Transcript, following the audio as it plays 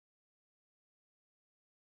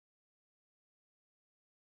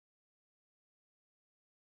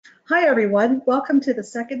Hi, everyone. Welcome to the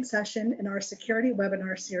second session in our security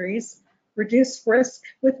webinar series, Reduce Risk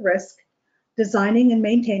with Risk, Designing and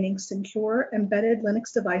Maintaining Secure Embedded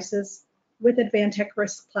Linux Devices with Advantech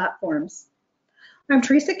RISC Platforms. I'm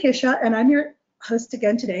Teresa Kisha, and I'm your host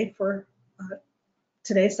again today for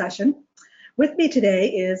today's session. With me today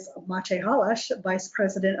is Maciej Halasz, Vice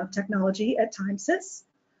President of Technology at Timesys.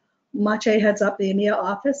 Maciej heads up the EMEA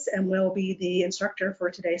office and will be the instructor for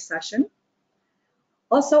today's session.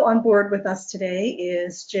 Also on board with us today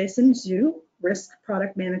is Jason Zhu, Risk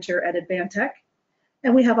Product Manager at Advantech,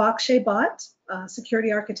 and we have Akshay Bhatt,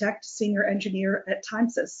 Security Architect, Senior Engineer at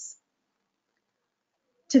Timesys.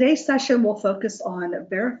 Today's session will focus on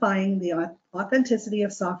verifying the authenticity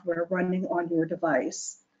of software running on your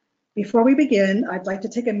device. Before we begin, I'd like to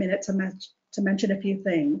take a minute to mention a few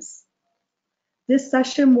things. This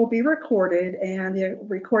session will be recorded, and the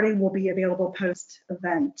recording will be available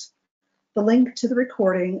post-event. The link to the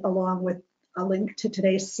recording, along with a link to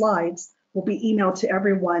today's slides, will be emailed to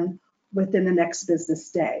everyone within the next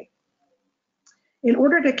business day. In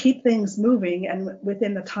order to keep things moving and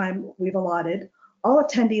within the time we've allotted, all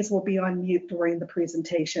attendees will be on mute during the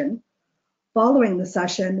presentation. Following the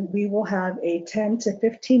session, we will have a 10 to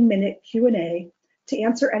 15-minute Q&A to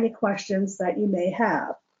answer any questions that you may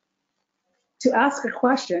have. To ask a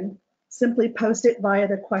question, simply post it via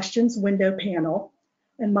the questions window panel,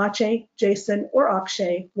 and Maciej, Jason, or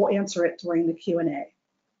Akshay will answer it during the Q&A.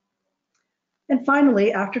 And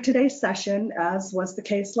finally, after today's session, as was the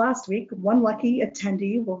case last week, one lucky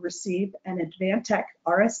attendee will receive an Advantech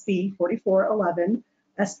RSB 4411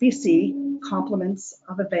 SBC Compliments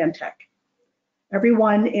of Advantech.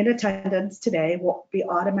 Everyone in attendance today will be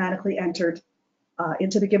automatically entered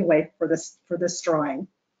into the giveaway for this drawing.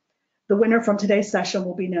 The winner from today's session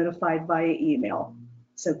will be notified via email.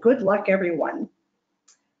 So good luck, everyone.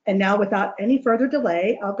 And now, without any further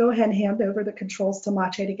delay, I'll go ahead and hand over the controls to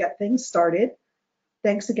Maciej to get things started.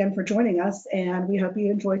 Thanks again for joining us, and we hope you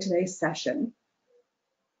enjoy today's session.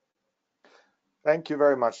 Thank you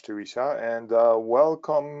very much, Teresa, and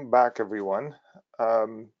welcome back, everyone.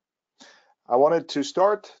 I wanted to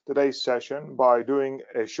start today's session by doing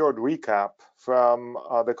a short recap from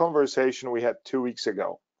the conversation we had 2 weeks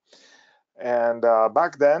ago. And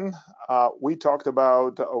back then, we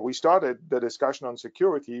started the discussion on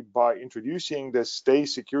security by introducing the Stay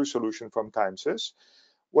Secure solution from Timesys,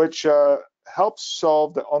 which helps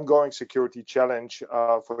solve the ongoing security challenge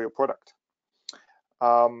for your product.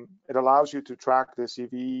 It allows you to track the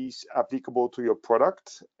CVEs applicable to your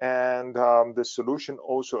product, and the solution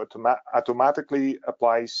also automatically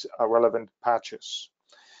applies relevant patches.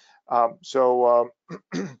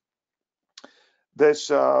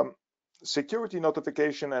 This security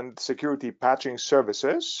notification and security patching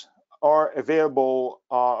services are available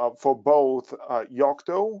for both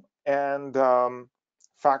Yocto and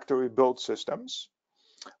factory build systems.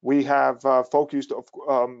 We have focused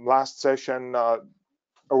last session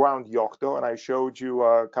around Yocto, and I showed you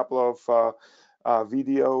a couple of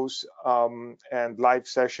videos and live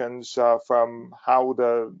sessions from how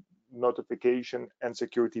the notification and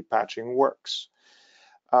security patching works.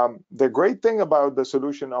 The great thing about the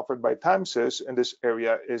solution offered by Timesys in this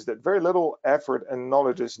area is that very little effort and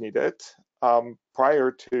knowledge is needed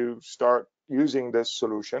prior to start using this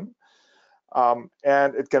solution.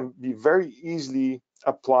 And it can be very easily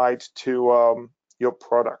applied to your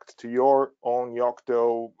product, to your own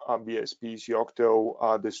Yocto BSPs,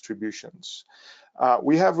 Yocto distributions.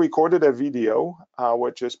 We have recorded a video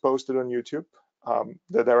which is posted on YouTube.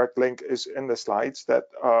 The direct link is in the slides that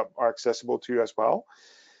are accessible to you as well.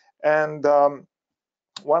 And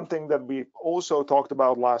one thing that we also talked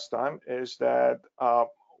about last time is that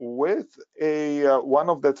with one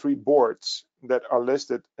of the three boards that are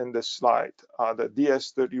listed in this slide, the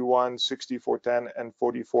DS31, 6410, and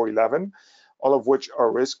 4411, all of which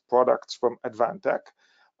are RISC products from Advantech,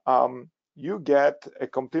 you get a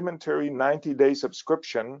complimentary 90-day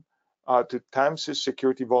subscription to Timesys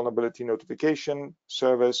Security Vulnerability Notification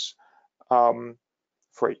Service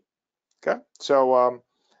free. Okay, so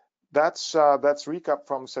that's recap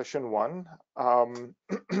from session 1.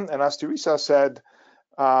 And as Teresa said,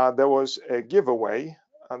 there was a giveaway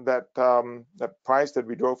that the prize that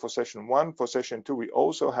we draw for session 1. For session 2, we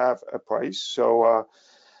also have a prize. So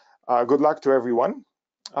good luck to everyone.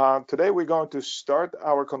 Today we're going to start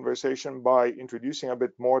our conversation by introducing a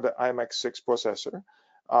bit more the IMX6 processor.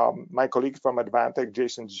 My colleague from Advantech,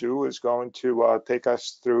 Jason Zhu, is going to take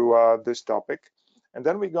us through this topic. And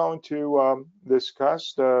then we're going to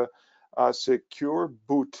discuss the secure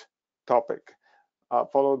boot topic,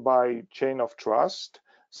 followed by chain of trust,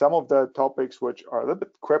 some of the topics which are a little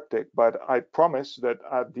bit cryptic, but I promise that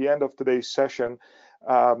at the end of today's session,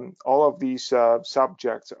 all of these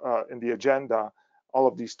subjects in the agenda, all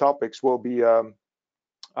of these topics will be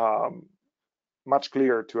much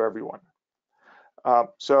clearer to everyone.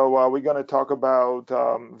 So we're going to talk about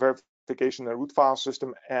verification and root file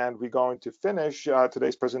system, and we're going to finish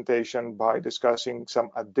today's presentation by discussing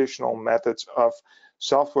some additional methods of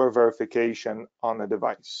software verification on a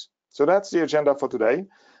device. So that's the agenda for today.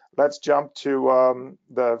 Let's jump to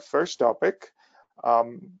the first topic,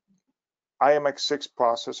 IMX6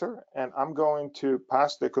 processor, and I'm going to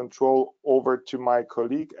pass the control over to my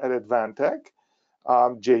colleague at Advantech,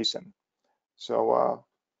 Jason. So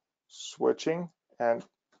switching, and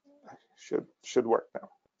should work now.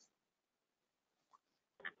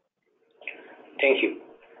 Thank you.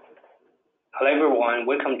 Hello everyone,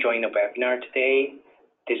 welcome join the webinar today.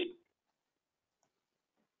 This is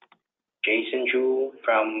Jason Zhu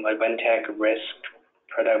from Advantech Risk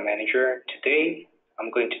Product Manager. Today,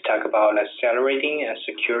 I'm going to talk about accelerating and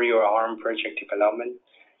secure your ARM project development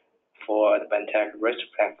for Advantech Risk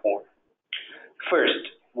platform. First,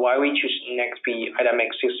 why we choose NXP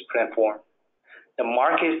IMX6 platform. The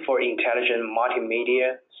market for intelligent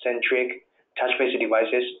multimedia-centric touch-based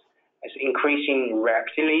devices is increasing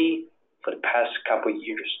rapidly for the past couple of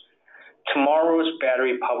years. Tomorrow's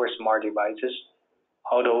battery-powered smart devices,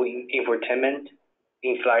 auto infotainment,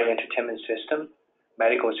 in-flight entertainment system,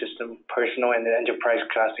 medical system, personal and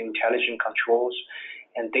enterprise-class intelligent controls,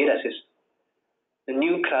 and data systems. The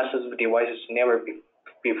new classes of devices never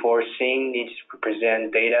before seen need to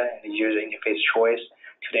present data and user interface choice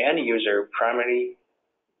to the end user primarily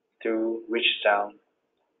through rich sound,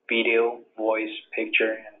 video, voice,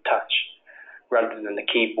 picture, and touch, rather than the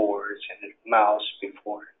keyboards and mouse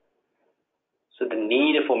before. So the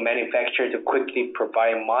need for manufacturers to quickly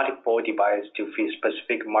provide multiple devices to fit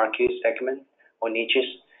specific market segment or niches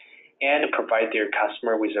and provide their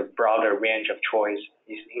customer with a broader range of choice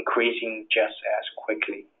is increasing just as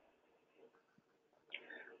quickly.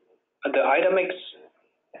 The IMX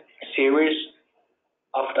series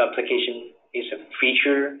of the application is a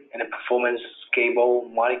feature and a performance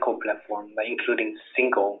scalable multi-core platform that including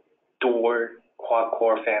single, dual,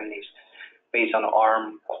 quad-core families based on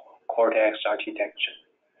ARM Cortex architecture.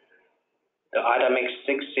 The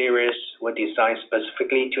IMX6 series was designed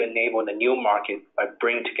specifically to enable the new market by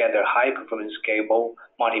bringing together high-performance scalable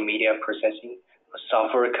multimedia processing, a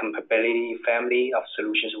software compatibility family of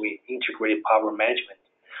solutions with integrated power management,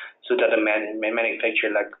 so that a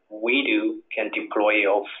manufacturer like we do can deploy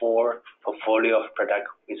a full portfolio of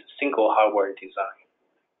products with a single hardware design.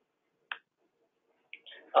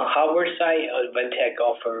 On hardware side, Advantech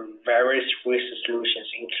offers various RISC solutions,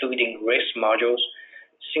 including RISC modules,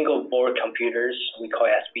 single board computers, we call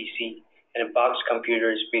SBC, and box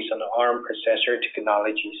computers based on ARM processor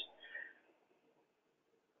technologies.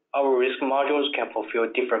 Our RISC modules can fulfill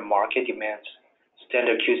different market demands: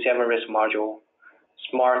 standard Q7 RISC module,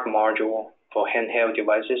 smart module for handheld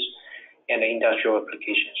devices, and industrial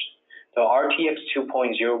applications. The RTX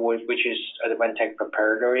 2.0, which is Advantech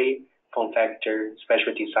proprietary form factor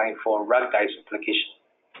special design for ruggedized application.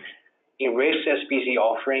 In RISC SBC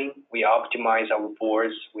offering, we optimize our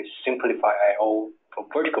boards with simplified I/O for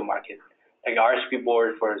vertical market, like RSP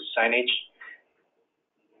board for signage,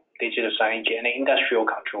 digital signage, and industrial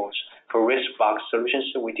controls. For RISC box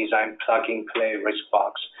solutions, we design plug-and-play RISC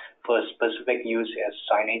box for specific use as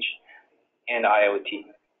signage and IoT.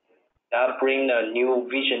 That brings a new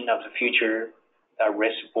vision of the future that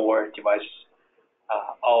RISC board devices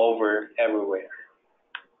all over everywhere.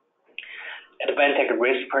 Advantech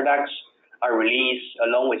RISC products are released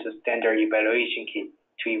along with a standard evaluation kit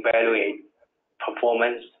to evaluate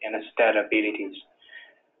performance and stabilities.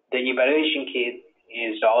 The evaluation kit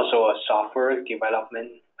is also a software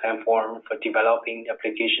development platform for developing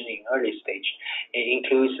application in early stage. It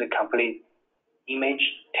includes the complete image,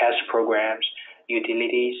 test programs,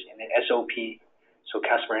 utilities, and an SOP, so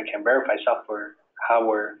customers can verify software,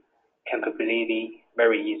 hardware capability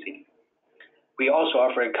very easily. We also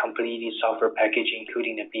offer a complete software package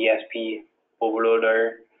including the BSP,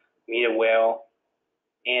 bootloader, middleware,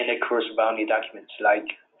 and the corresponding documents like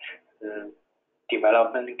the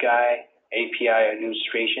development guide, API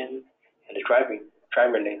illustration, and the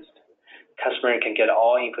driver list. Customer can get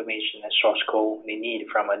all information and source code they need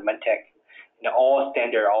from Advantech, and all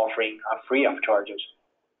standard offerings are free of charges.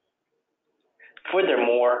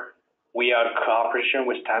 Furthermore, we are in cooperation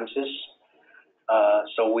with Timesys,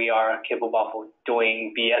 so we are capable of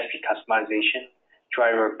doing BSP customization,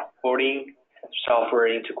 driver porting, software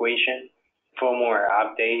integration, firmware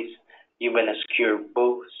updates, even a secure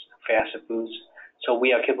boost, fast boost, So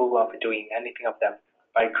we are capable of doing anything of them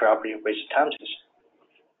by cooperating with Timesys.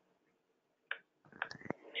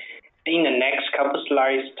 In the next couple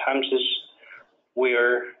slides, Timesys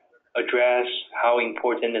will address how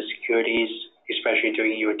important the security is, especially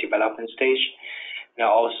during your development stage, and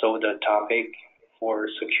also the topic for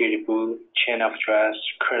security boot, chain of trust,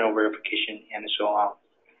 kernel verification, and so on.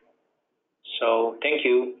 So thank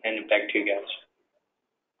you, and back to you guys.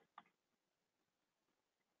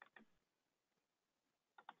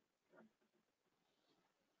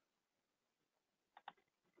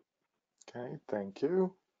 Okay, thank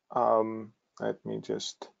you. Let me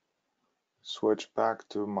just switch back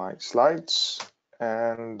to my slides.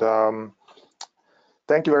 And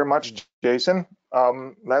thank you very much, Jason.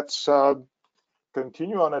 Let's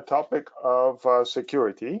continue on a topic of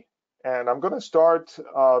security. And I'm going to start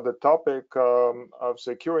the topic of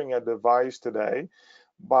securing a device today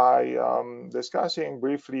by discussing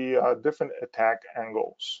briefly different attack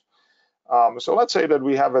angles. So let's say that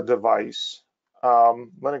we have a device,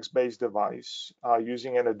 Linux-based device,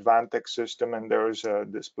 using an Advantech system, and there's a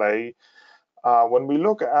display. When we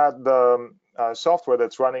look at the software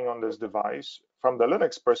that's running on this device, from the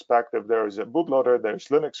Linux perspective, there is a bootloader, there's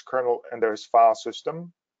Linux kernel, and there's file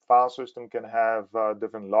system. File system can have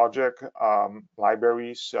different logic,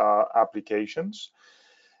 libraries, applications.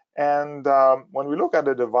 And when we look at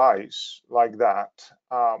a device like that,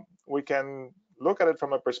 we can look at it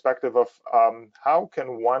from a perspective of how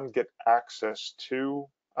can one get access to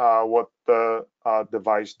what the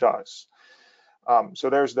device does. So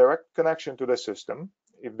there's direct connection to the system.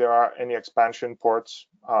 If there are any expansion ports,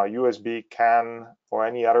 USB, CAN, or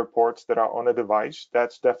any other ports that are on a device,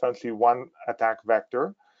 that's definitely one attack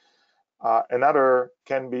vector. Another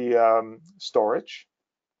can be storage.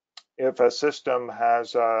 If a system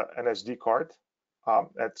has an SD card,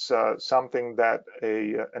 that's something that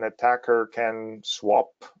an attacker can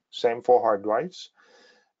swap. Same for hard drives.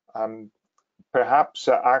 Perhaps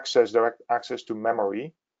direct access to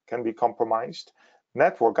memory can be compromised.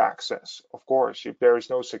 Network access, of course, if there is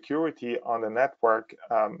no security on the network,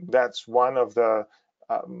 that's one of the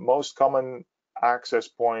most common access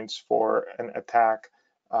points for an attack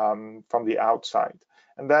from the outside.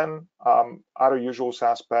 And then other usual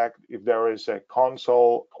suspect, if there is a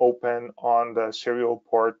console open on the serial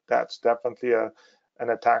port, that's definitely an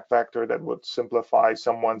attack vector that would simplify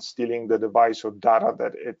someone stealing the device or data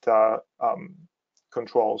that it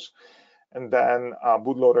controls. And then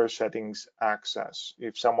bootloader settings access.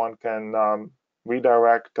 If someone can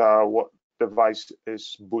redirect what device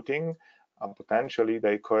is booting, potentially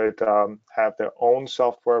they could have their own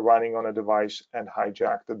software running on a device and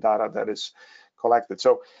hijack the data that is collected.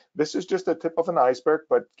 So this is just the tip of an iceberg,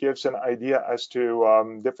 but gives an idea as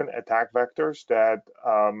to different attack vectors that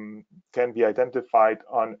can be identified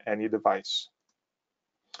on any device.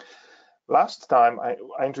 Last time I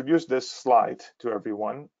introduced this slide to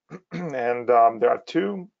everyone, and there are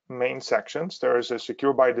two main sections. There is a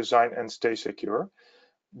secure by design and stay secure.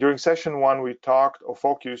 During session one, we talked or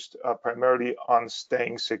focused primarily on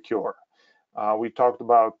staying secure. We talked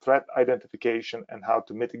about threat identification and how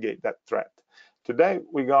to mitigate that threat. Today,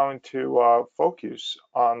 we're going to focus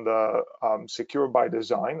on the secure by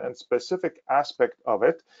design and specific aspect of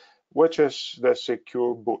it, which is the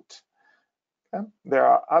secure boot. Okay? There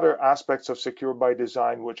are other aspects of secure by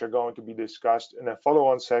design which are going to be discussed in a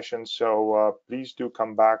follow-on session, so please do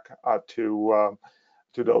come back to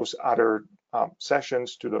those other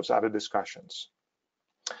sessions, to those other discussions.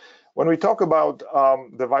 When we talk about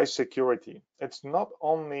device security, it's not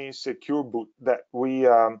only secure boot that we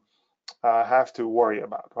have to worry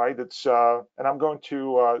about, right? It's and I'm going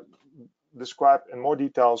to describe in more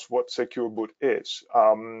details what secure boot is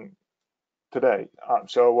today.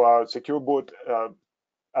 Secure boot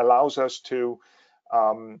allows us to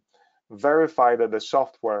verify that the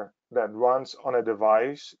software that runs on a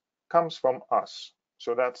device comes from us.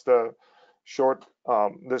 So that's the short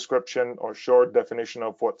description or short definition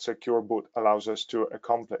of what secure boot allows us to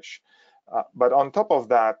accomplish. But on top of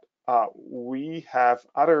that, we have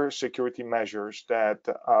other security measures that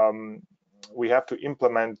we have to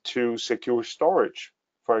implement to secure storage,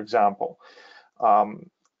 for example.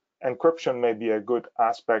 Encryption may be a good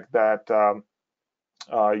aspect that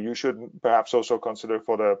you should perhaps also consider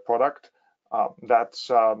for the product. That's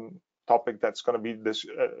topic that's going to be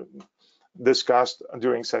discussed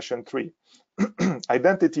during session 3.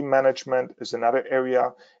 Identity management is another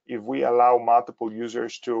area. If we allow multiple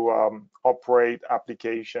users to operate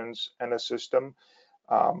applications in a system,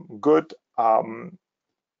 good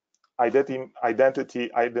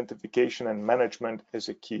identity identification and management is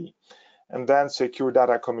a key. And then secure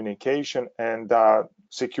data communication and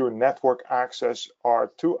secure network access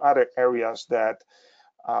are two other areas that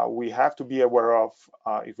we have to be aware of.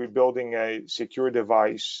 If we're building a secure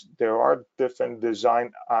device, there are different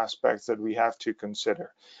design aspects that we have to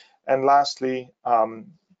consider. And lastly,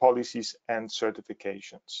 policies and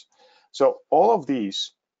certifications. So all of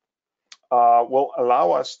these will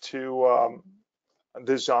allow us to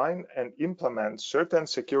design and implement certain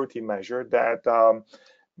security measures that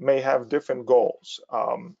may have different goals.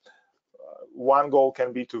 One goal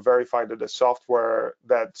can be to verify that the software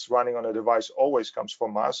that's running on a device always comes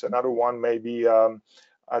from us. Another one may be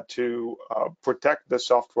to protect the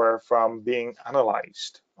software from being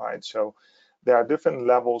analyzed, right? So there are different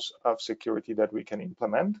levels of security that we can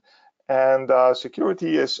implement. And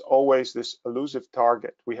security is always this elusive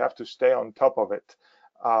target. We have to stay on top of it.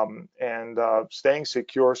 Staying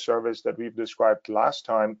secure service that we've described last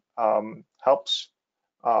time helps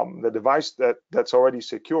the device that's already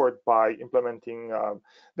secured by implementing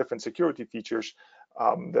different security features.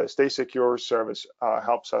 The Stay Secure service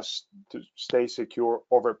helps us to stay secure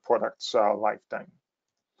over product's lifetime.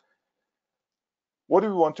 What do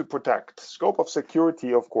we want to protect? Scope of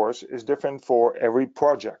security, of course, is different for every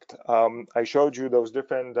project. I showed you those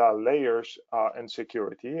different layers in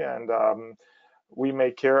security, and we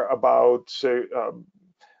may care about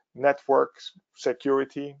network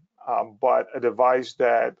security, but a device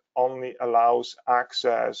that only allows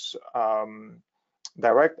access,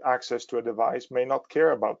 direct access to a device may not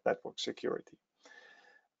care about network security.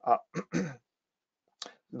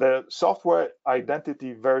 The software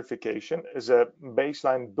identity verification is a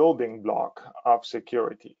baseline building block of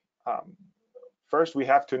security. First, we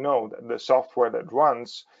have to know that the software that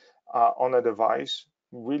runs on a device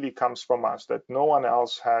really comes from us, that no one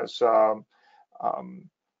else has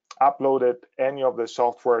uploaded any of the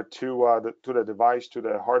software to the device, to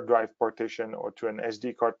the hard drive partition or to an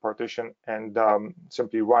SD card partition, and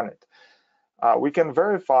simply run it. We can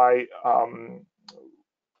verify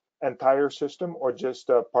entire system or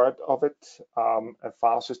just a part of it, a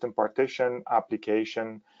file system partition,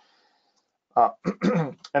 application,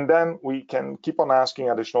 and then we can keep on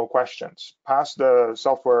asking additional questions. Past the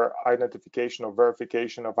software identification or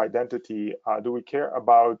verification of identity, do we care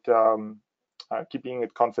about keeping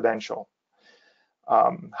it confidential?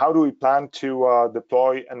 How do we plan to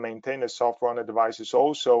deploy and maintain the software on a device is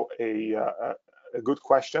also a good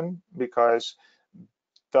question, because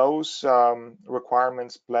those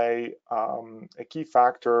requirements play a key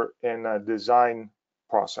factor in a design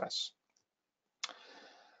process.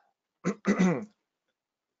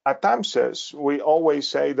 At TIMESYS, we always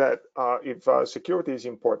say that if security is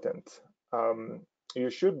important, you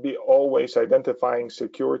should be always identifying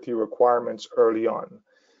security requirements early on.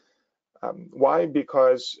 Why?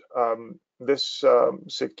 Because this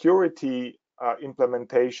security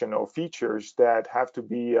implementation or features that have to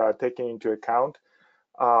be taken into account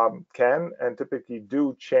can and typically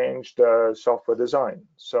do change the software design.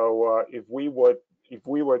 So if we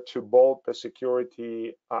were to bolt the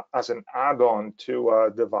security as an add-on to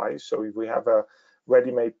a device, so if we have a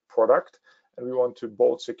ready-made product and we want to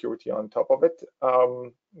bolt security on top of it,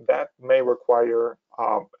 that may require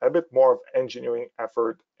a bit more of engineering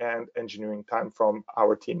effort and engineering time from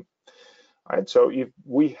our team. Right, so if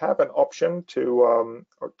we have an option to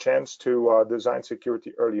or chance to design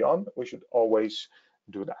security early on, we should always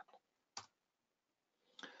do that.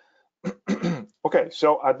 Okay,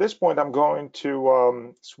 so at this point, I'm going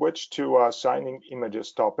to switch to signing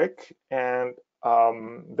images topic. And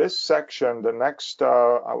this section, the next,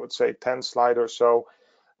 I would say 10 slide or so,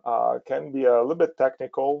 can be a little bit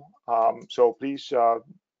technical. So please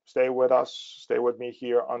stay with us, stay with me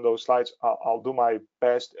here on those slides. I'll do my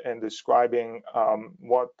best in describing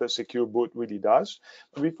what the Secure Boot really does.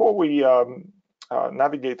 Before we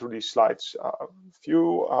navigate through these slides, a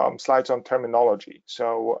few slides on terminology.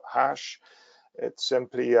 So hash, it's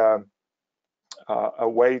simply a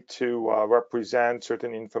way to represent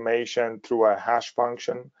certain information through a hash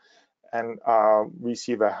function and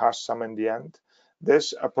receive a hash sum in the end.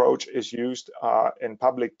 This approach is used in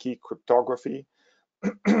public key cryptography,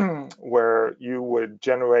 where you would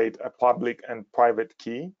generate a public and private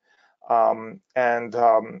key.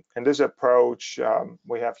 In this approach,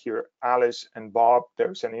 we have here Alice and Bob.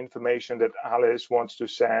 There's an information that Alice wants to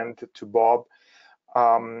send to Bob.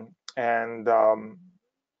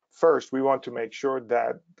 First, we want to make sure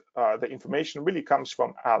that the information really comes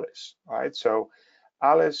from Alice, right? So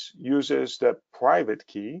Alice uses the private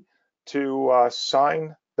key to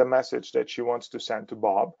sign the message that she wants to send to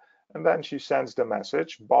Bob. And then she sends the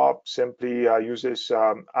message. Bob simply uses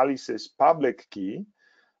Alice's public key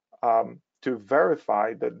to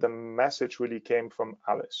verify that the message really came from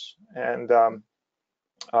Alice. And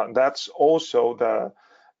That's also the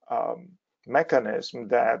mechanism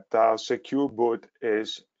that Secure Boot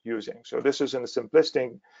is using. So this is in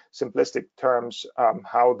simplistic terms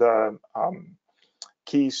how the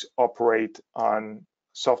keys operate on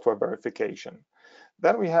software verification.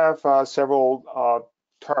 Then we have several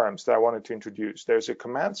terms that I wanted to introduce. There's a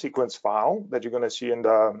command sequence file that you're going to see in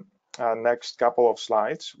the next couple of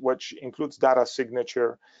slides, which includes data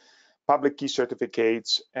signature, public key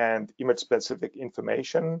certificates, and image-specific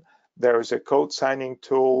information. There is a code signing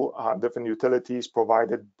tool, different utilities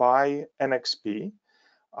provided by NXP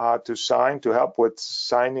to help with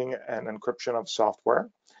signing and encryption of software.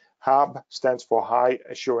 HAB stands for High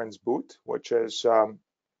Assurance Boot, which is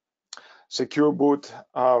Secure Boot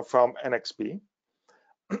from NXP.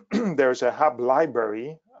 There's a HAB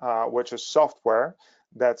library, which is software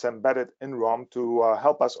that's embedded in ROM to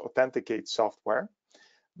help us authenticate software.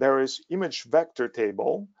 There is image vector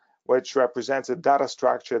table, which represents a data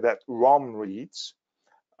structure that ROM reads,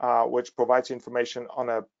 which provides information on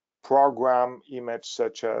a program image,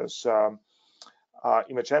 such as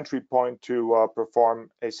image entry point to perform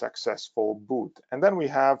a successful boot. And then we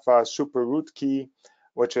have super root key,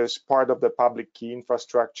 which is part of the public key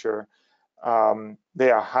infrastructure.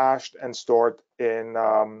 They are hashed and stored in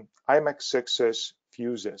IMX6's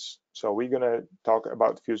fuses. So we're going to talk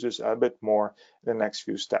about fuses a bit more in the next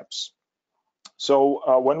few steps. So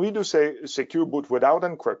when we do say Secure Boot without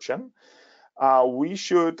encryption, we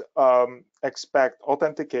should expect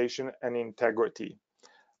authentication and integrity.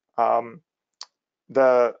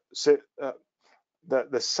 The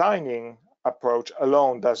signing approach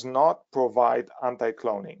alone does not provide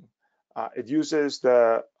anti-cloning. It uses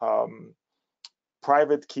the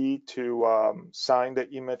private key to sign the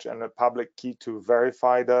image and a public key to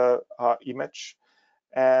verify the image.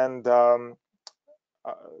 And the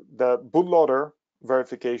bootloader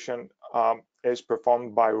verification is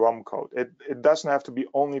performed by ROM code. It doesn't have to be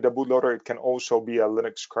only the bootloader, it can also be a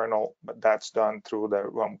Linux kernel, but that's done through the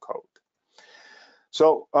ROM code.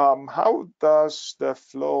 So how does the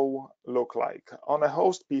flow look like? On a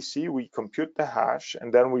host PC, we compute the hash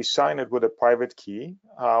and then we sign it with a private key.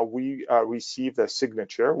 We receive the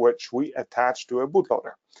signature, which we attach to a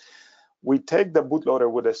bootloader. We take the bootloader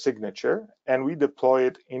with a signature and we deploy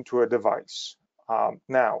it into a device.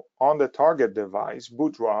 Now, on the target device,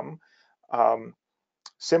 boot ROM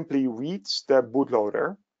simply reads the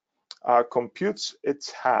bootloader, computes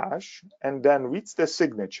its hash, and then reads the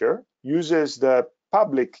signature, uses the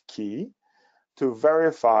public key to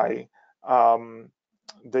verify the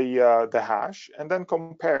hash, and then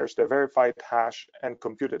compares the verified hash and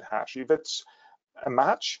computed hash. If it's a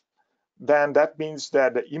match, then that means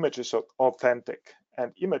that the image is authentic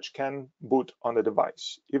and image can boot on the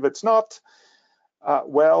device. If it's not,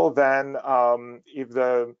 well, then if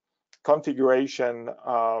the configuration,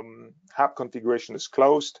 HAB configuration is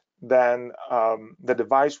closed, then the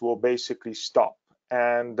device will basically stop,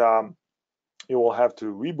 and you will have to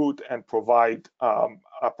reboot and provide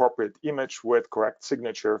appropriate image with correct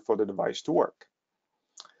signature for the device to work.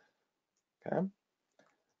 Okay.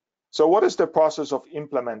 So what is the process of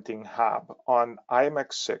implementing HAB on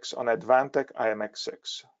IMX6, on Advantech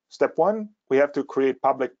IMX6? Step 1, we have to create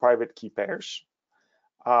public-private key pairs.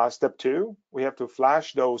 Step 2, we have to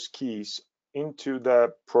flash those keys into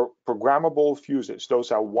the programmable fuses.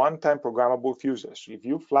 Those are one-time programmable fuses. If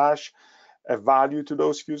you flash a value to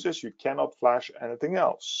those fuses, you cannot flash anything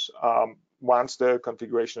else. Once the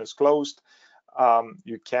configuration is closed,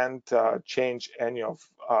 you can't change any of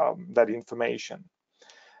that information.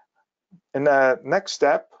 In the next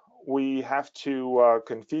step, we have to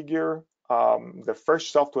configure the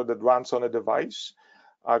first software that runs on a device,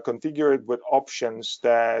 configure it with options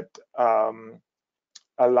that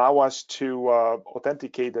allow us to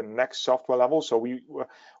authenticate the next software level. So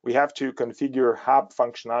we have to configure HAB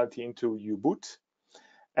functionality into U-boot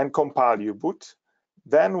and compile U-boot.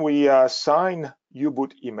 Then we sign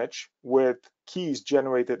U-boot image with keys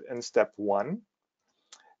generated in step 1.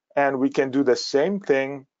 And we can do the same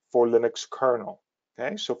thing for Linux kernel.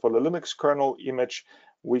 Okay, so for the Linux kernel image,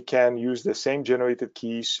 we can use the same generated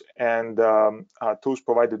keys and tools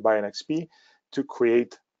provided by NXP to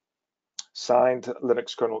create signed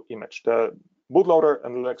Linux kernel image. The bootloader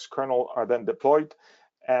and Linux kernel are then deployed,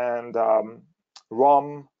 and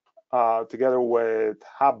ROM together with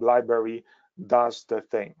HAB library does the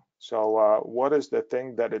thing. So what is the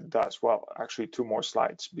thing that it does? Well, actually 2 more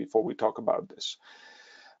slides before we talk about this.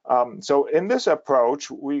 So in this approach,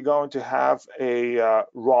 we're going to have a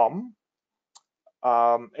ROM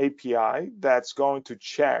API that's going to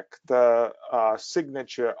check the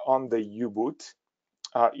signature on the U-boot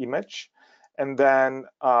image, and then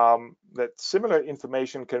that similar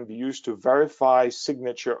information can be used to verify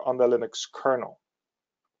signature on the Linux kernel.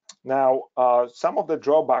 Now, some of the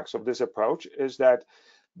drawbacks of this approach is that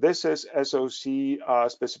this is SOC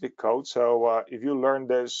specific code. So if you learn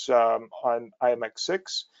this on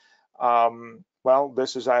IMX6, well,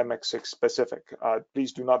 this is IMX6 specific.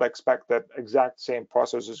 Please do not expect that exact same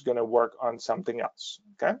process is going to work on something else,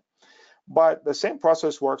 okay? But the same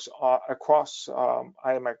process works across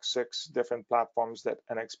IMX6 different platforms that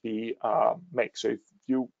NXP makes. So if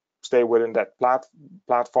you stay within that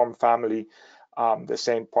platform family, the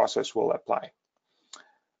same process will apply.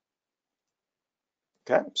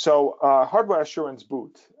 Okay, so hardware assurance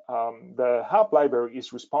boot. The HAP library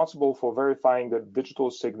is responsible for verifying the digital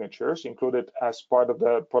signatures included as part of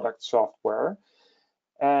the product software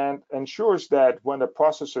and ensures that when the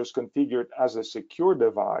processor is configured as a secure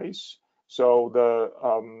device, so the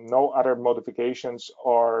no other modifications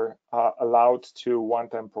are allowed to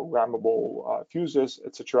one-time programmable fuses,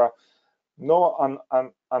 etc. No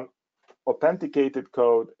authenticated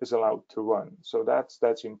code is allowed to run. So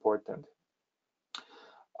that's important.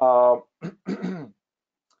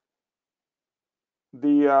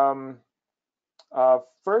 The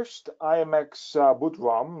first IMX boot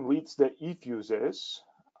ROM reads the eFuses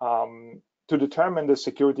to determine the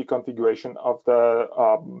security configuration of the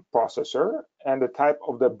processor and the type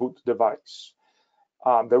of the boot device.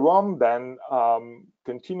 The ROM then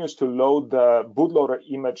continues to load the bootloader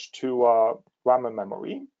image to RAM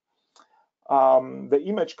memory. The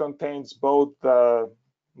image contains both the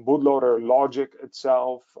bootloader logic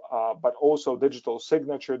itself, but also digital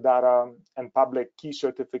signature data and public key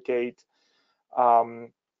certificate,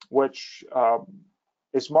 which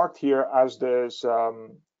is marked here as this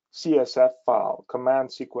CSF file,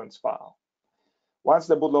 command sequence file. Once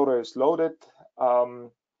the bootloader is loaded,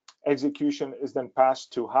 execution is then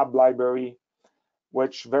passed to HAB library,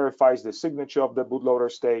 which verifies the signature of the bootloader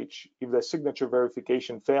stage. If the signature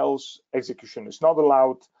verification fails, execution is not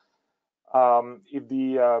allowed. If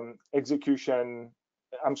the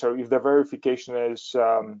if the verification is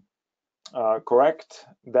correct,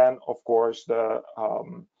 then of course the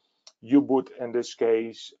U-boot in this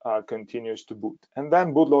case continues to boot. And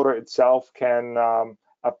then bootloader itself can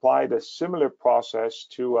apply the similar process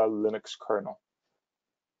to a Linux kernel.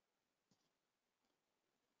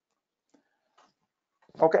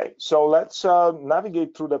 Okay, so let's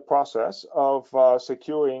navigate through the process of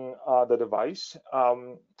securing the device.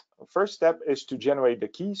 First step is to generate the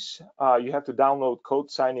keys. You have to download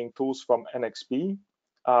code signing tools from NXP.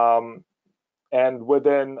 And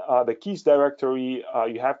within the keys directory,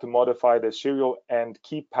 you have to modify the serial and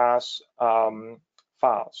key pass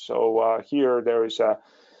files. So here there is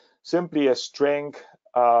simply a string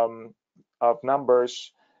of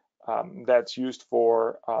numbers that's used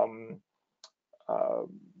for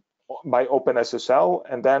by OpenSSL,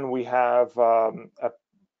 and then we have a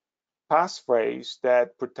passphrase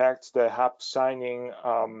that protects the HAP signing,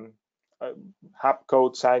 HAP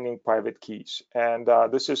code signing private keys. And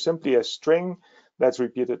this is simply a string that's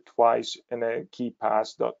repeated twice in a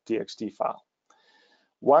keypass.txt file.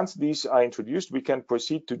 Once these are introduced, we can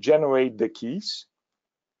proceed to generate the keys.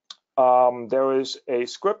 There is a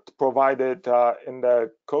script provided in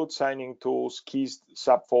the code signing tools keys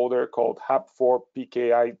subfolder called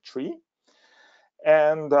HAP4PKI3.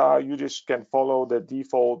 And you just can follow the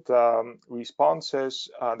default responses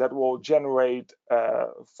that will generate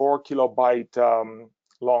 4 kilobyte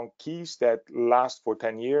long keys that last for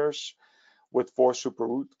 10 years with 4 super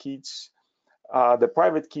root keys. The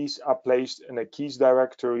private keys are placed in the keys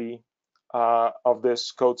directory of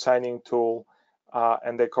this code signing tool,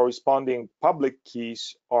 and the corresponding public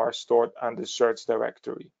keys are stored on the search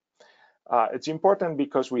directory. It's important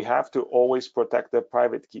because we have to always protect the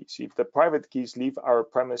private keys. If the private keys leave our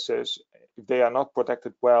premises, if they are not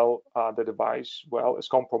protected well, the device, well, is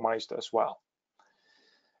compromised as well.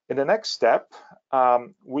 In the next step,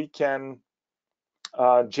 we can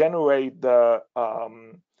generate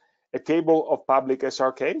a table of public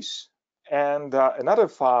SRKs and another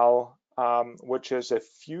file, which is a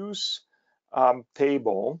fuse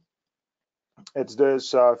table. It's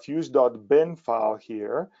this fuse.bin file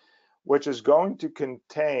here, which is going to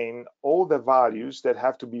contain all the values that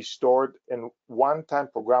have to be stored in one-time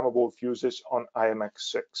programmable fuses on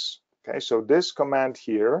IMX6. Okay, so this command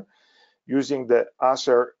here, using the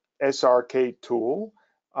SRK tool,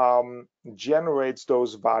 generates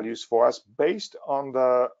those values for us based on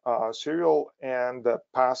the serial and the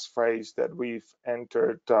passphrase that we've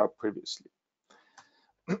entered previously.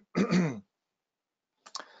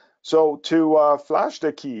 So to flash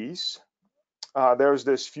the keys, there's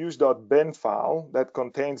this fuse.bin file that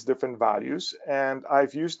contains different values, and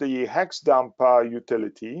I've used the hexdump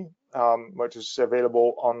utility, which is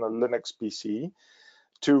available on the Linux PC,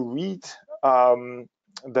 to read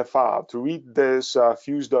the file, to read this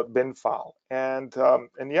fuse.bin file. And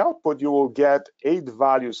in the output, you will get 8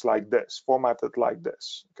 values like this, formatted like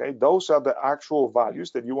this. Okay, those are the actual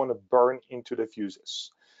values that you want to burn into the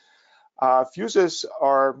fuses. Fuses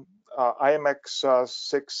are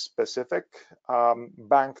IMX6 specific.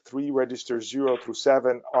 Bank 3 registers 0 through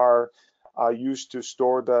 7 are used to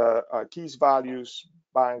store the keys values.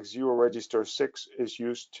 Bank 0 register 6 is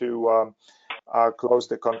used to close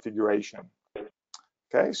the configuration.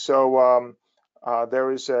 Okay, so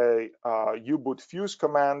there is a uboot fuse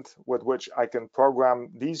command with which I can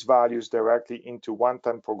program these values directly into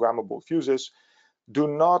one-time programmable fuses.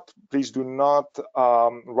 Please do not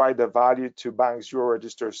write the value to bank 0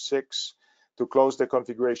 register 6 to close the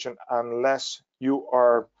configuration unless you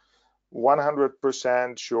are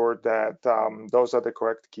 100% sure that those are the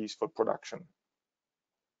correct keys for production.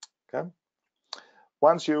 Okay.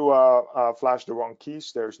 Once you flash the wrong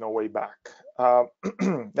keys, there's no way back. Now,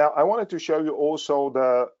 I wanted to show you also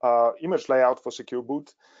the image layout for Secure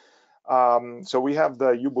Boot. So we have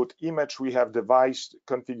the uboot image, we have device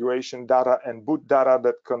configuration data and boot data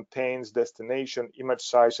that contains destination, image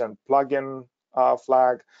size, and plugin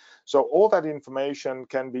flag. So all that information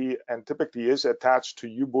can be and typically is attached to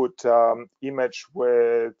uboot image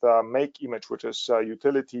with make image, which is a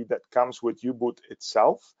utility that comes with uboot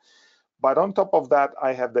itself. But on top of that,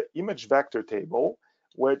 I have the image vector table,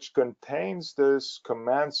 which contains this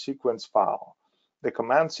command sequence file. The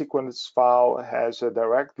command sequence file has a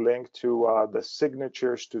direct link to the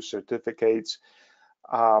signatures to certificates.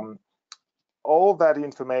 All that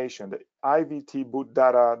information, the IVT boot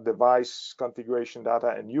data, device configuration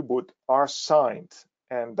data, and uboot are signed,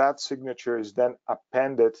 and that signature is then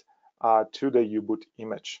appended to the uboot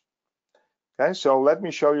image. Okay, so let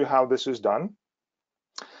me show you how this is done.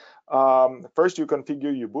 First, you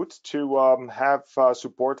configure uboot to have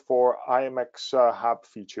support for IMX hub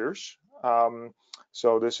features.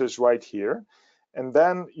 So this is right here. And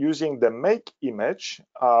then using the make image,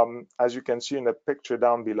 as you can see in the picture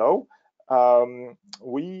down below,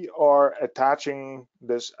 we are attaching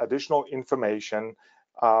this additional information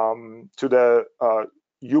to the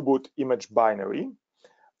uboot image binary.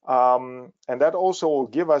 And that also will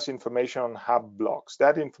give us information on hub blocks.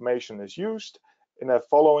 That information is used in a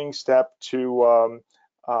following step to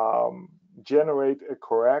generate a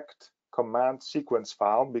correct command sequence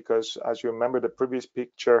file, because as you remember the previous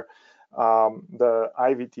picture, the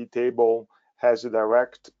IVT table has a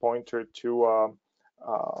direct pointer to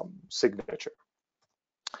signature.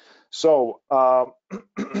 So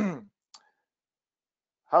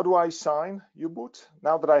how do I sign uboot?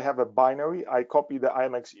 Now that I have a binary, I copy the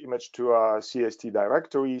IMX image to CST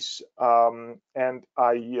directories, and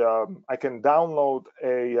I can download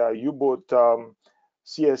a uboot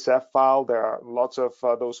CSF file. There are lots of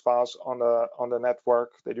those files on the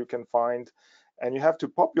network that you can find, and you have to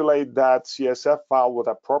populate that CSF file with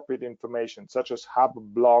appropriate information, such as hub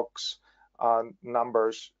blocks,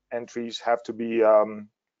 numbers, entries have to be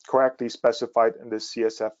correctly specified in this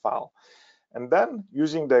CSF file. And then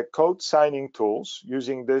using the code signing tools,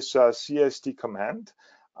 using this CST command,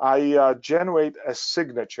 I generate a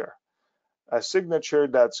signature that's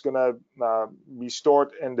going to be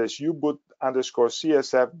stored in this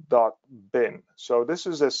uboot_csf.bin. So this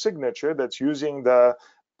is a signature that's using the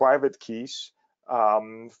private keys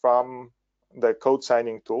from the code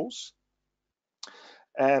signing tools.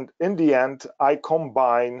 And in the end, I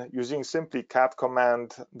combine using simply cat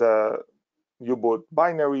command the uboot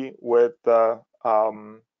binary with the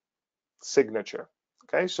signature.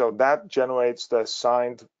 Okay, so that generates the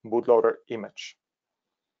signed bootloader image.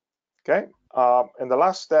 Okay, in the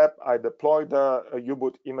last step, I deploy the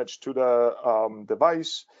uboot image to the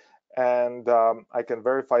device, and I can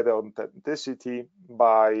verify the authenticity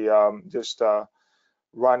by just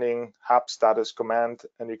running hub status command,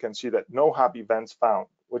 and you can see that no hub events found,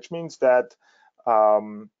 which means that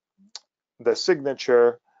the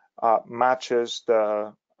signature matches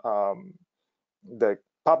the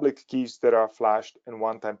public keys that are flashed in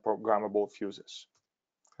one-time programmable fuses.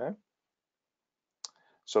 Okay,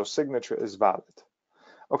 so signature is valid.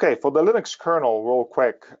 Okay, for the Linux kernel, real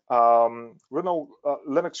quick,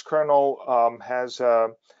 Linux kernel has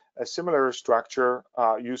a similar structure.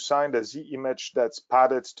 You sign the Z image that's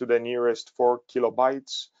padded to the nearest 4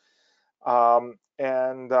 kilobytes,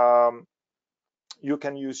 and you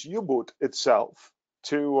can use uboot itself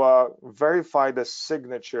to verify the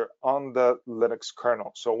signature on the Linux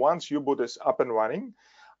kernel. So once uboot is up and running,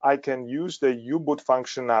 I can use the U-Boot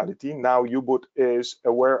functionality. Now U-Boot is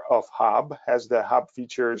aware of Hub, has the Hub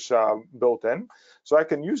features built in. So I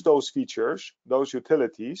can use those features, those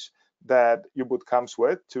utilities that U-Boot comes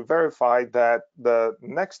with to verify that the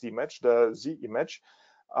next image, the Z image,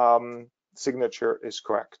 signature is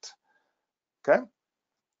correct. Okay.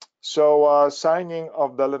 So signing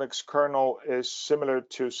of the Linux kernel is similar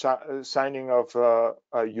to signing of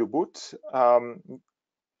U-Boot.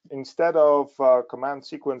 Instead of command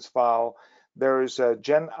sequence file, there is a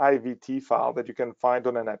genIVT file that you can find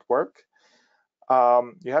on a network.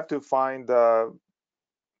 You have to find the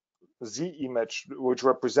Z image, which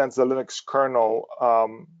represents the Linux kernel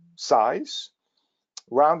size,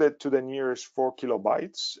 round it to the nearest 4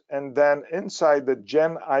 kilobytes, and then inside the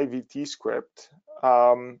genIVT script,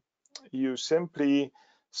 you simply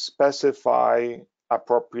specify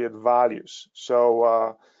appropriate values.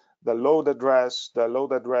 So the load address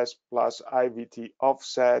plus IVT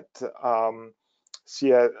offset,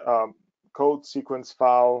 code sequence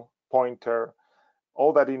file pointer,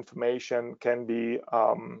 all that information can be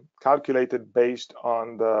calculated based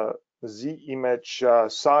on the Z image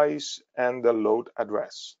size and the load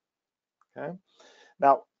address. Okay.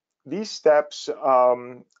 Now, these steps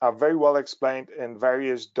are very well explained in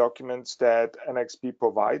various documents that NXP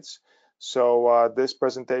provides. So this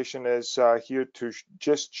presentation is here to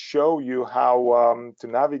just show you how to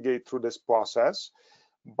navigate through this process.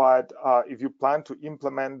 But if you plan to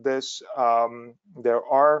implement this, there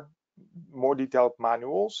are more detailed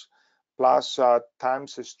manuals, plus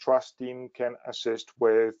Timesys Trust team can assist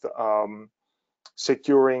with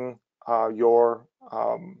securing your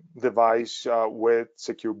device with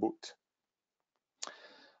Secure Boot.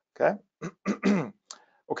 Okay.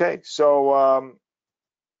 Okay, so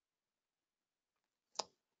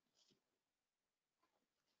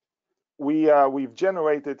we've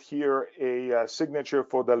generated here a signature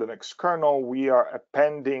for the Linux kernel. We are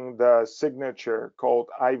appending the signature called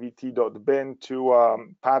ivt.bin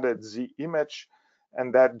to padded Z image,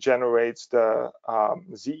 and that generates the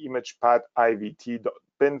Z image pad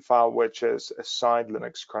ivt.bin file, which is a signed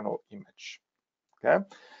Linux kernel image. Okay,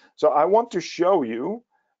 so I want to show you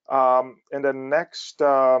in the next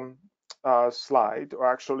slide, or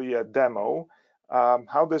actually a demo,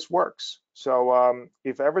 how this works. So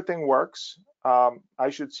if everything works, I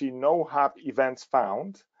should see no HAP events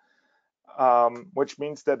found, which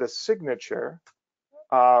means that the signature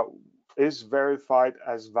is verified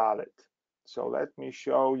as valid. So let me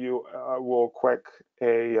show you real quick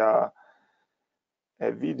a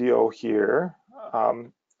video here,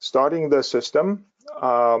 starting the system.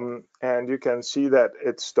 And you can see that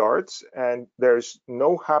it starts and there's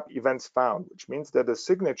no HAP events found, which means that the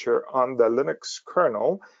signature on the Linux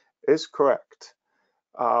kernel is correct.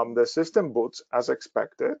 The system boots as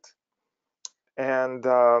expected, and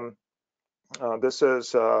this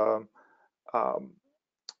is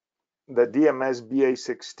the DMS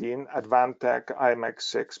BA16 Advantech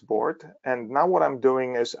IMX6 board. And now what I'm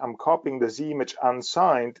doing is I'm copying the Z image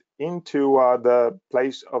unsigned into the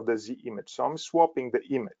place of the Z image. So I'm swapping the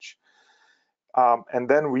image and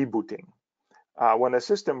then rebooting. When the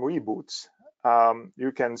system reboots,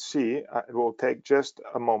 you can see, it will take just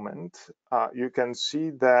a moment, you can see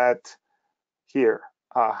that here,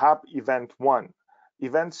 HAP event 1,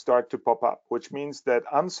 events start to pop up, which means that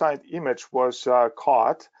unsigned image was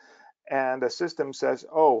caught, and the system says,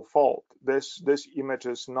 oh, fault, this image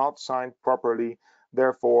is not signed properly,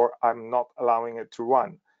 therefore I'm not allowing it to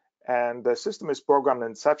run. And the system is programmed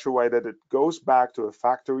in such a way that it goes back to a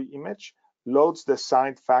factory image, loads the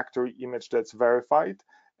signed factory image that's verified,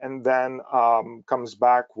 and then comes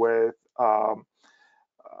back with full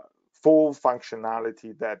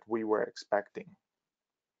functionality that we were expecting.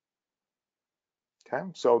 Okay,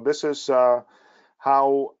 so this is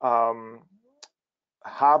how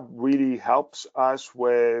HAP really helps us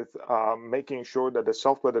with making sure that the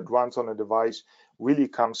software that runs on a device really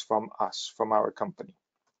comes from us, from our company.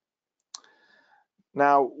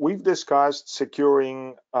 Now, we've discussed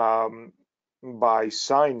securing by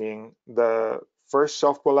signing the first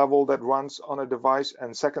software level that runs on a device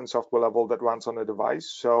and second software level that runs on a device.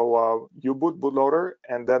 So U-Boot bootloader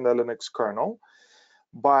and then the Linux kernel.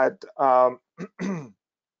 But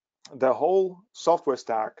the whole software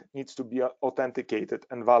stack needs to be authenticated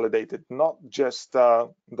and validated, not just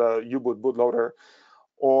the U-Boot bootloader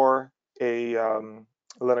or a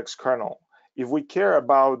Linux kernel. If we care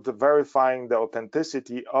about verifying the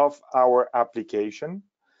authenticity of our application,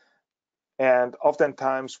 and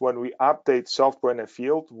oftentimes when we update software in a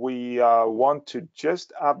field, we want to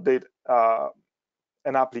just update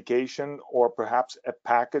an application or perhaps a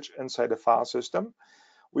package inside the file system.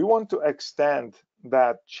 We want to extend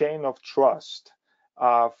that chain of trust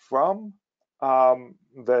from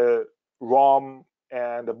the ROM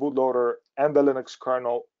and the bootloader and the Linux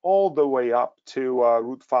kernel all the way up to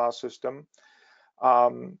root file system.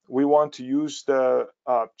 We want to use the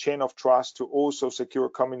chain of trust to also secure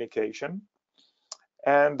communication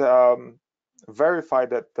and verify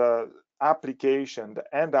that the application,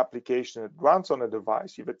 the end application that runs on a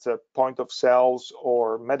device, if it's a point of sales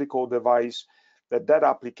or medical device, that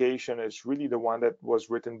application is really the one that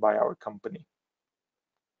was written by our company.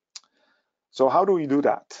 So how do we do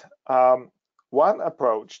that? One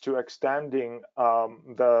approach to extending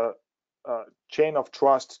the chain of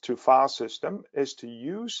trust to file system is to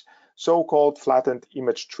use so-called flattened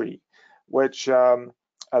image tree, which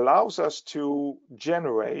allows us to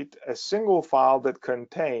generate a single file that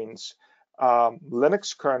contains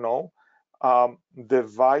Linux kernel,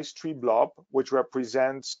 device tree blob, which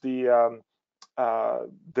represents the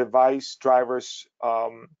device drivers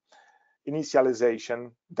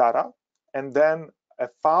initialization data, and then a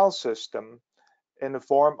file system in the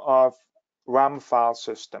form of RAM file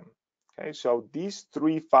system. Okay, so these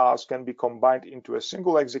three files can be combined into a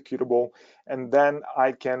single executable, and then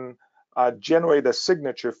I can generate a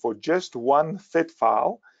signature for just one FIT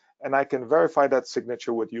file, and I can verify that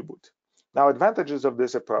signature with U-Boot. Now, advantages of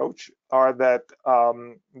this approach are that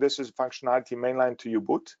this is functionality mainline to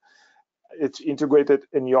U-Boot. It's integrated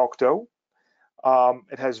in Yocto.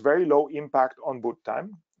 It has very low impact on boot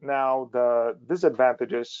time. Now, the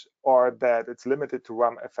disadvantages are that it's limited to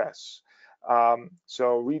RAMFS.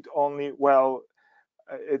 So read only, well,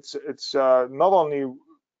 it's not only,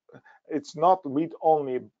 it's not read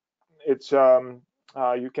only, it's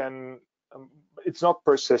you can, it's not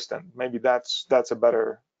persistent. Maybe that's a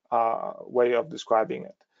better way of describing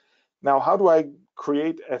it. Now, how do I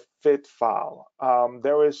create a FIT file?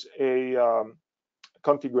 There is a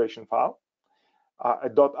configuration file, a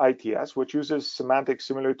 .its, which uses semantics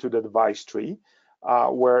similar to the device tree,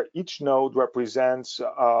 where each node represents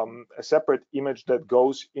a separate image that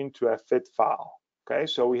goes into a FIT file. Okay,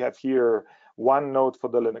 so we have here one node for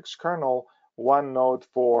the Linux kernel, one node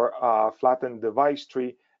for flattened device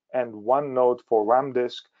tree, and one node for RAM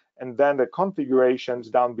disk, and then the configurations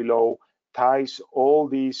down below ties all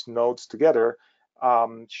these nodes together,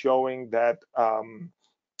 showing that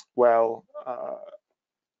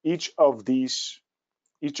each of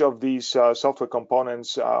these software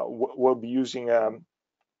components will be using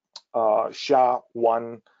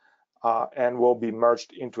SHA-1 and will be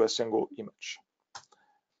merged into a single image.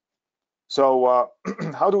 So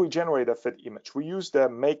how do we generate a FIT image? We use the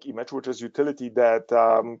make image, which is a utility that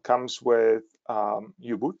comes with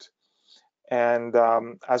U-Boot. And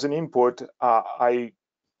as an input, I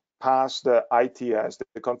pass the ITS,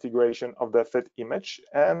 the configuration of the FIT image,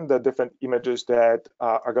 and the different images that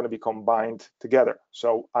are going to be combined together.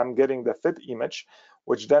 So I'm getting the FIT image,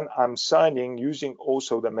 which then I'm signing using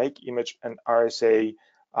also the make image and RSA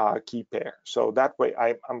key pair. So that way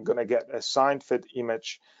I'm going to get a signed FIT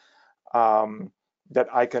image that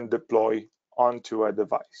I can deploy onto a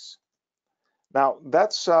device. Now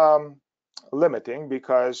that's limiting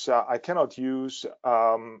because I cannot use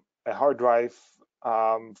a hard drive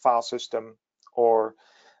file system or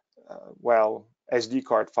SD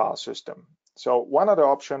card file system. So one other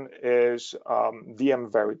option is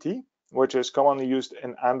dmVerity, which is commonly used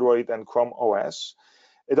in Android and Chrome OS.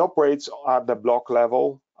 It operates at the block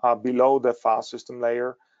level below the file system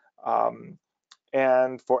layer.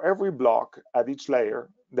 And for every block at each layer,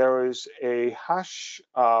 there is a hash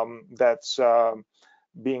that's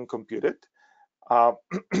being computed.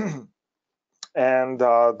 And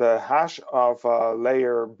the hash of a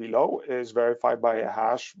layer below is verified by a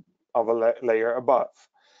hash of a layer above.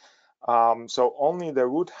 So only the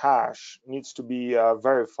root hash needs to be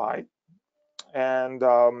verified, and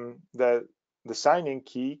the signing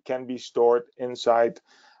key can be stored inside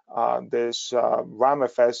this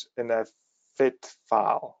RAMFS in a FIT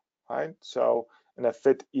file, right? So in a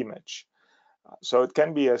FIT image. So it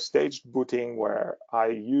can be a staged booting where I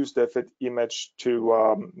use the FIT image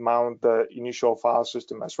to mount the initial file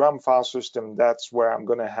system as RAM file system. That's where I'm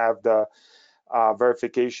going to have the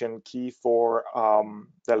verification key for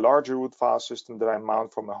the larger root file system that I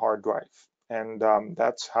mount from a hard drive. And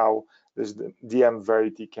that's how this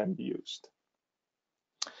dmVerity can be used.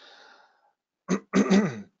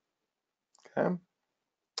 Okay.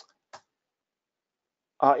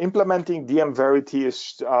 Implementing dmVerity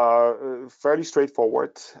is fairly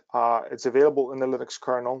straightforward. It's available in the Linux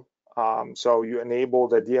kernel. So you enable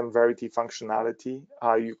the dmVerity functionality.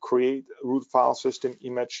 You create a root file system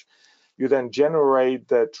image. You then generate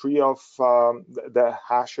the tree of the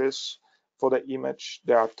hashes for the image.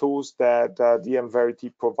 There are tools that DM Verity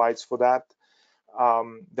provides for that.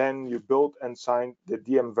 Then you build and sign the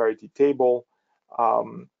DM Verity table,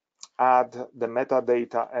 add the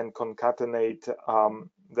metadata, and concatenate to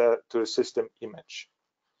the system image.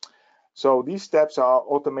 So these steps are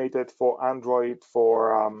automated for Android.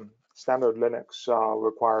 For standard Linux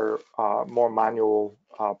require more manual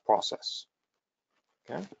process.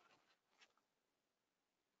 Okay.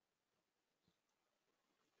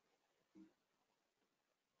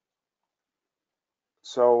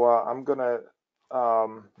 So I'm gonna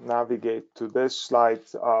navigate to this slide.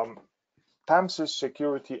 TAMS's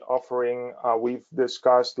security offering we've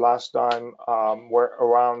discussed last time were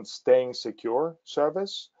around staying secure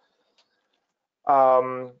service.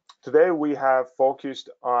 Today we have focused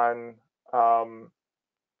on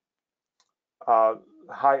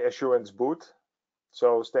high assurance boot,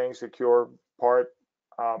 so staying secure part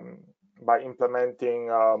by implementing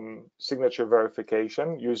signature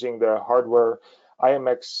verification using the hardware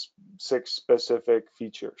IMX6 specific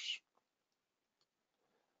features.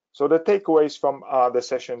 So the takeaways from the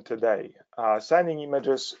session today: sending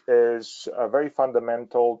images is very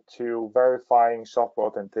fundamental to verifying software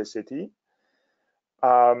authenticity.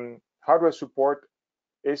 Hardware support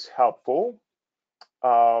is helpful.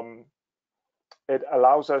 It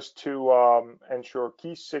allows us to ensure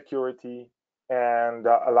key security and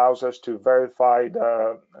allows us to verify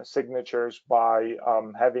the signatures by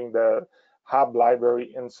having the Hub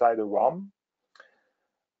library inside the ROM.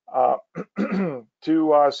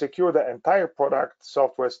 To secure the entire product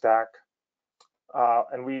software stack,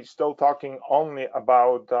 and we're still talking only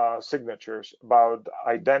about signatures, about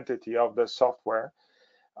identity of the software,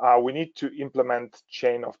 we need to implement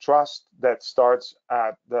chain of trust that starts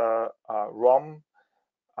at the ROM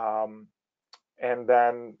and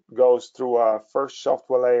then goes through a first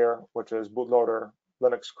software layer, which is bootloader,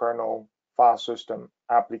 Linux kernel, file system,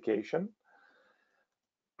 application.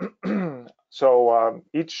 So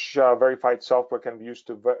each verified software can be used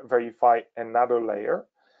to verify another layer.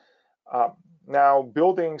 Now,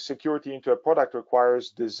 building security into a product requires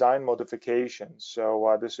design modifications.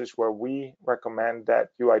 So this is where we recommend that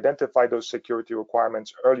you identify those security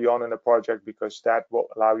requirements early on in the project, because that will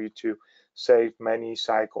allow you to save many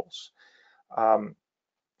cycles.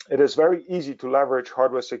 It is very easy to leverage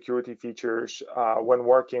hardware security features when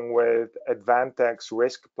working with Advantex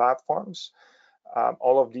RISC platforms.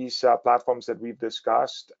 All of these platforms that we've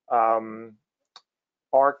discussed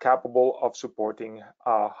are capable of supporting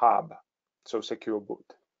Hub, so secure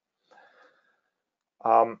boot.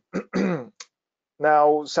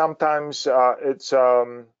 Now, sometimes it's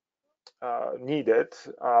needed.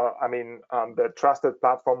 I mean, the trusted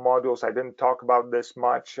platform modules, I didn't talk about this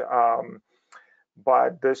much,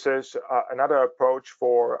 but this is another approach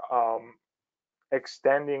for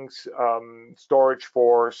extending storage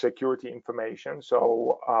for security information.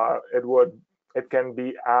 So it can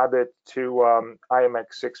be added to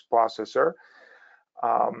IMX6 processor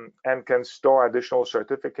and can store additional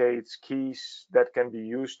certificates, keys that can be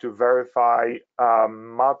used to verify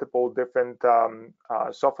multiple different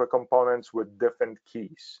software components with different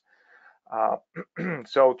keys.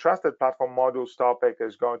 So trusted platform modules topic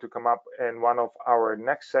is going to come up in one of our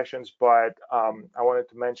next sessions, but I wanted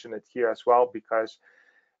to mention it here as well because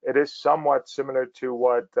it is somewhat similar to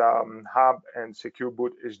what Hub and Secure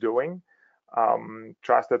Boot is doing.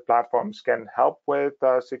 Trusted platforms can help with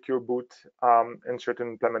Secure Boot in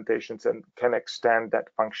certain implementations and can extend that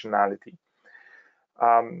functionality.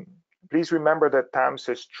 Please remember that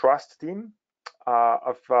TAMS's trust team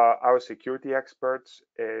of our security experts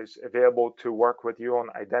is available to work with you on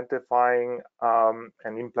identifying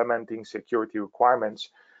and implementing security requirements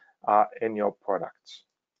in your products.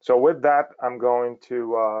 So with that, I'm going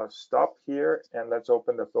to stop here and let's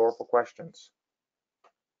open the floor for questions.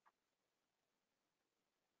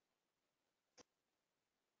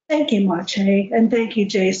 Thank you, Maciej, and thank you,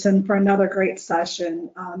 Jason, for another great session.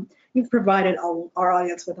 You've provided our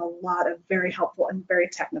audience with a lot of very helpful and very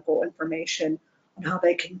technical information on how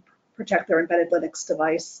they can protect their embedded Linux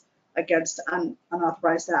device against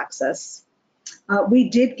unauthorized access. We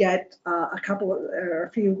did get a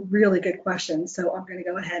few really good questions, so I'm going to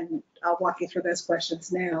go ahead and walk you through those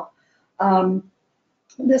questions now.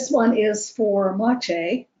 This one is for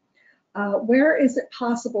Maciej. Where is it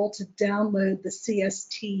possible to download the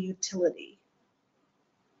CST utility?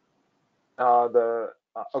 The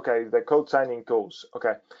code signing tools.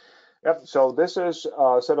 Okay. Yep. So this is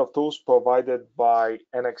a set of tools provided by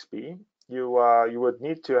NXP. You would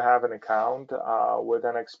need to have an account with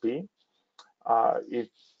NXP. If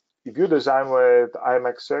you design with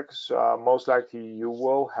IMX6, most likely you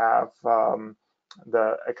will have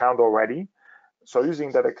account already. So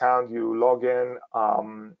using that account, you log in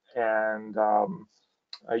and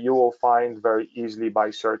you will find very easily by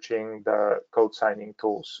searching the code signing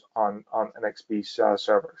tools on NXP's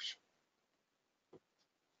servers.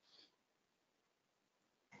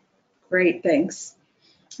 Great, thanks.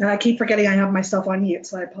 And I keep forgetting I have myself on mute,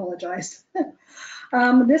 so I apologize.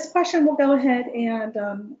 This question, we'll go ahead and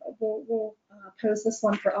we'll pose this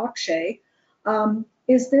one for Akshay.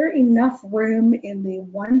 Is there enough room in the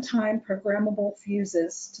one-time programmable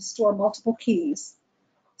fuses to store multiple keys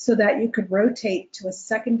so that you could rotate to a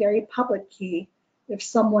secondary public key if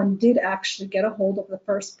someone did actually get a hold of the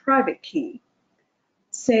first private key,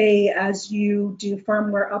 say as you do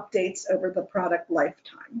firmware updates over the product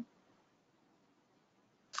lifetime?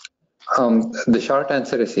 The short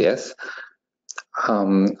answer is yes.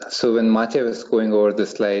 So when Maciej was going over the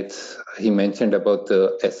slides, he mentioned about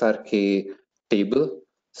the SRK table.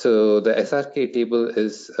 So the SRK table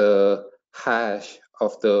is a hash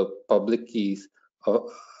of the public keys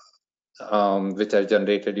which are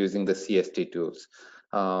generated using the CST tools.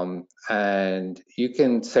 And you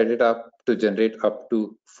can set it up to generate up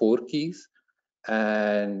to 4 keys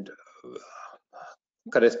and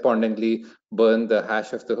correspondingly burn the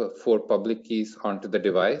hash of the 4 public keys onto the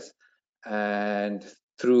device. And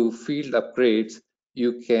through field upgrades,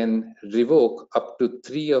 you can revoke up to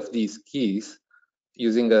 3 of these keys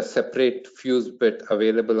using a separate fuse bit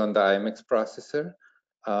available on the IMX processor,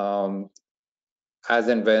 as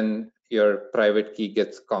and when your private key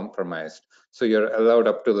gets compromised. So you're allowed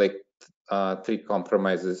up to like 3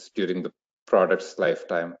 compromises during the product's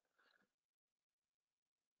lifetime.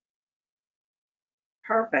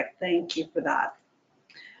 Perfect, thank you for that.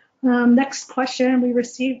 Next question we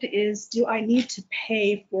received is, do I need to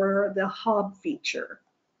pay for the hub feature?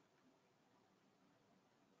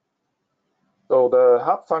 So the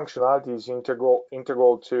hub functionality is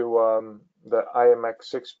integral to the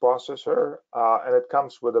IMX6 processor, and it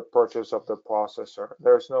comes with the purchase of the processor.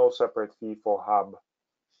 There's no separate fee for hub.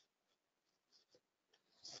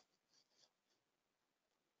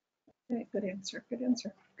 Okay, good answer,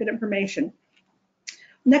 good information.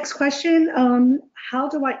 Next question, how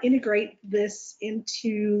do I integrate this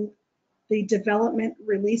into the development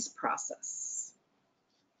release process?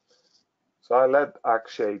 So I let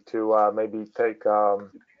Akshay to maybe take a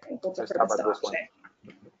stab at this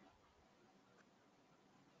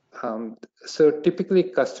one. So typically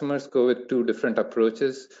customers go with 2 different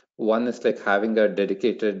approaches. One is like having a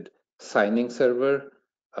dedicated signing server,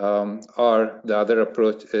 or the other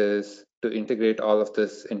approach is to integrate all of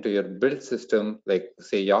this into your build system, like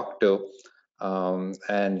say Yocto,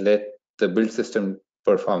 and let the build system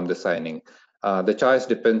perform the signing. The choice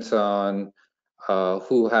depends on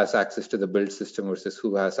who has access to the build system versus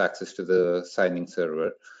who has access to the signing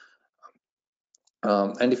server.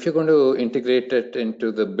 And if you're going to integrate it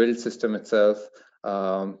into the build system itself,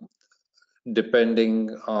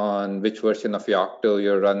 depending on which version of Yocto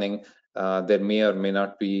you're running, there may or may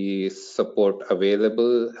not be support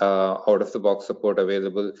available, out-of-the-box support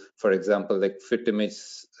available. For example, like fit image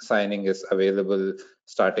signing is available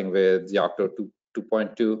starting with Yocto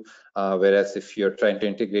 2.2, whereas if you're trying to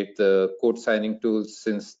integrate the code signing tool,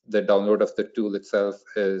 since the download of the tool itself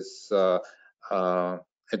is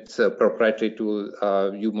it's a proprietary tool,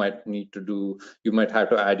 you might have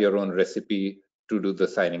to add your own recipe to do the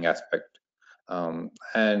signing aspect.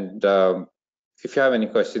 If you have any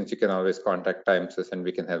questions, you can always contact Timesys and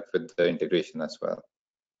we can help with the integration as well.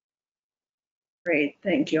 Great,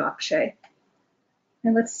 thank you, Akshay.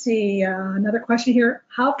 And let's see, another question here.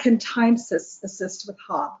 How can Timesys assist with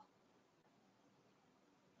Hob?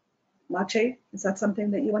 Maciej, is that something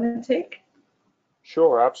that you want to take?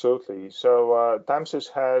 Sure, absolutely. So Timesys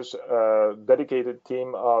has a dedicated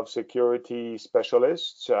team of security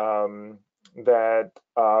specialists that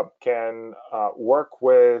can work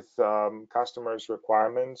with customers'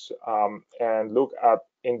 requirements and look at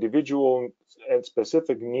individual and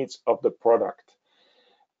specific needs of the product.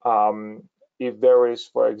 If there is,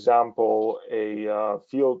 for example, a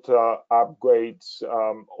field upgrades,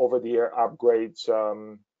 over-the-air upgrades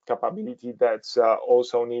capability that's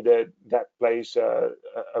also needed, that plays a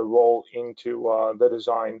role into the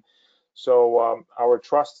design. So our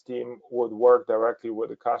trust team would work directly with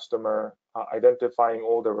the customer, identifying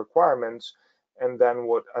all the requirements, and then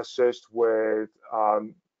would assist with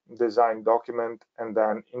design document and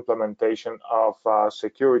then implementation of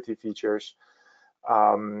security features.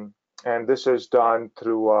 And this is done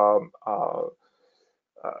through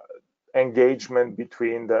engagement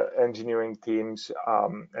between the engineering teams,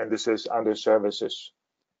 and this is under services.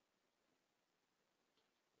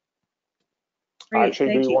 Great, Actually,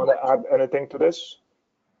 do thank you you. want to add anything to this?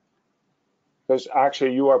 Because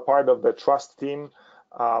actually you are part of the trust team.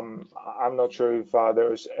 I'm not sure if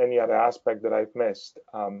there's any other aspect that I've missed,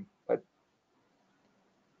 but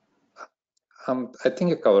I think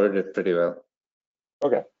you covered it pretty well.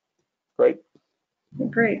 okay, great.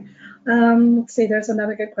 Great. Let's see, there's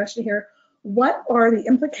another good question here. What are the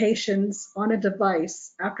implications on a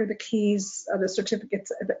device after the keys, the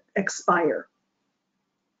certificates expire?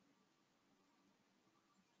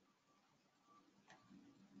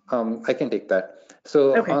 I can take that.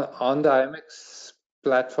 So Okay. on the IMX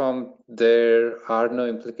platform, there are no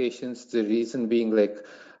implications. The reason being, like,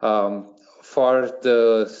 for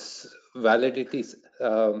the validity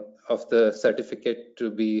of the certificate to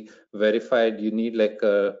be verified, you need like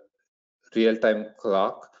a real-time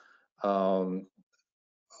clock to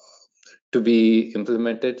be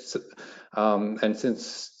implemented. And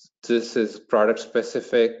since this is product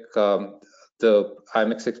specific, the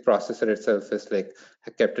IMX6 processor itself is like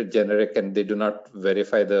kept it generic, and they do not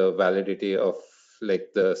verify the validity of like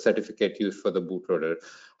the certificate used for the bootloader.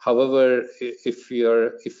 However, if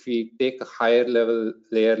we take a higher level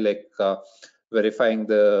layer, like verifying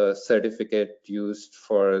the certificate used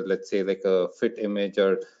for, let's say, like a fit image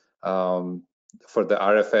or for the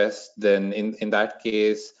RFS, then in that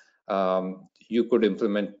case, you could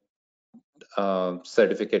implement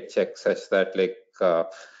certificate checks such that like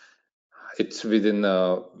it's within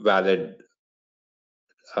a valid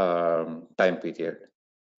time period.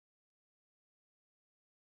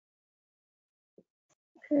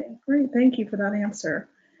 Okay, great. Thank you for that answer.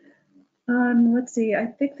 Let's see, I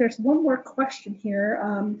think there's one more question here.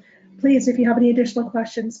 Please, if you have any additional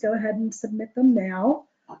questions, go ahead and submit them now.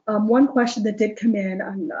 One question that did come in,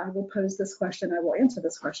 and I will pose this question, I will answer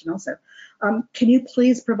this question also. Can you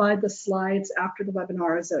please provide the slides after the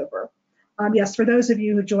webinar is over? Yes, for those of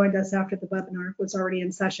you who joined us after the webinar was already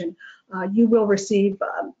in session, you will receive,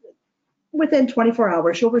 within 24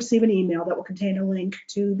 hours, you'll receive an email that will contain a link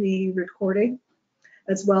to the recording,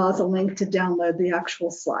 as well as a link to download the actual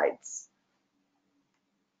slides.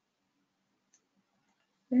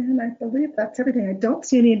 And I believe that's everything. I don't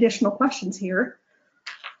see any additional questions here.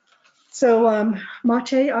 So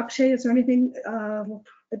Maciej, Akshay, is there anything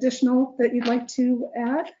additional that you'd like to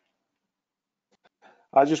add?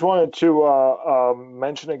 I just wanted to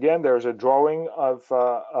mention again, there's a drawing of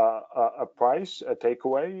a prize, a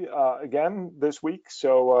takeaway again this week.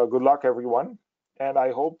 So good luck, everyone. And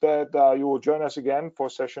I hope that you will join us again for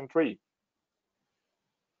session 3.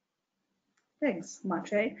 Thanks,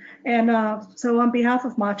 Maciej. And so on behalf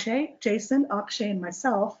of Maciej, Jason, Akshay, and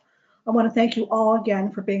myself, I want to thank you all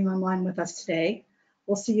again for being online with us today.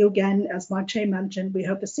 We'll see you again, as Maciej mentioned, we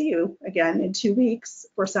hope to see you again in 2 weeks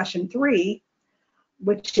for session 3,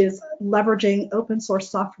 which is leveraging open source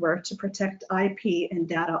software to protect IP and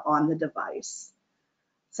data on the device.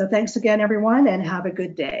 So thanks again, everyone, and have a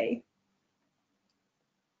good day.